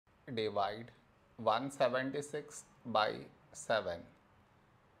divide 176 by 7.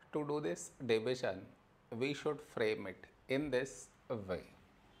 To do this division, we should frame it in this way.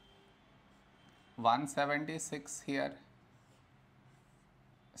 176 here,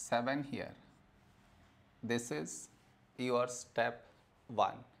 7 here. This is your step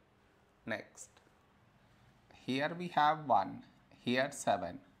 1. Next, here we have 1, here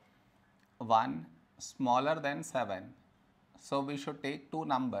 7. 1 smaller than 7, so we should take two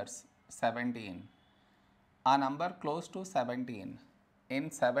numbers, 17. A number close to 17 in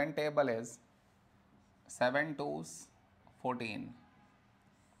 7 table is 7 2's 14.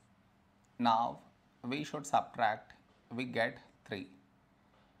 Now we should subtract, we get 3.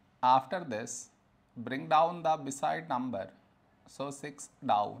 After this, bring down the beside number, so 6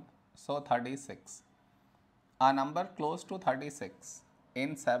 down, so 36. A number close to 36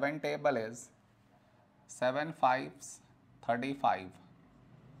 in 7 table is 7 5's 35.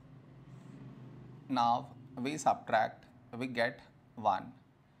 Now we subtract, we get 1.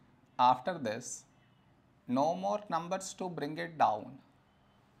 After this, no more numbers to bring it down.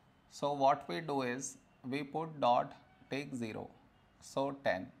 So what we do is, we put dot, take 0, so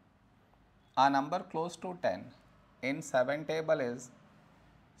 10. A number close to 10 in 7 table is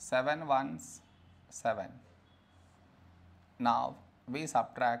 7 1's 7. Now we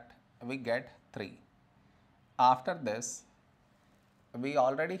subtract, we get 3. After this, we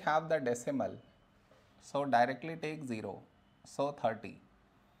already have the decimal, so directly take 0, so 30.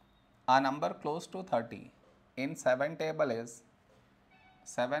 A number close to 30 in 7 table is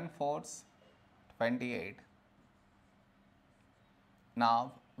 7 4's 28.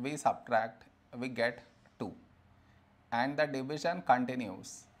 Now we subtract, we get 2, and the division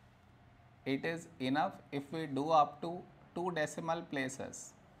continues. It is enough if we do up to 2 decimal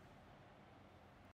places.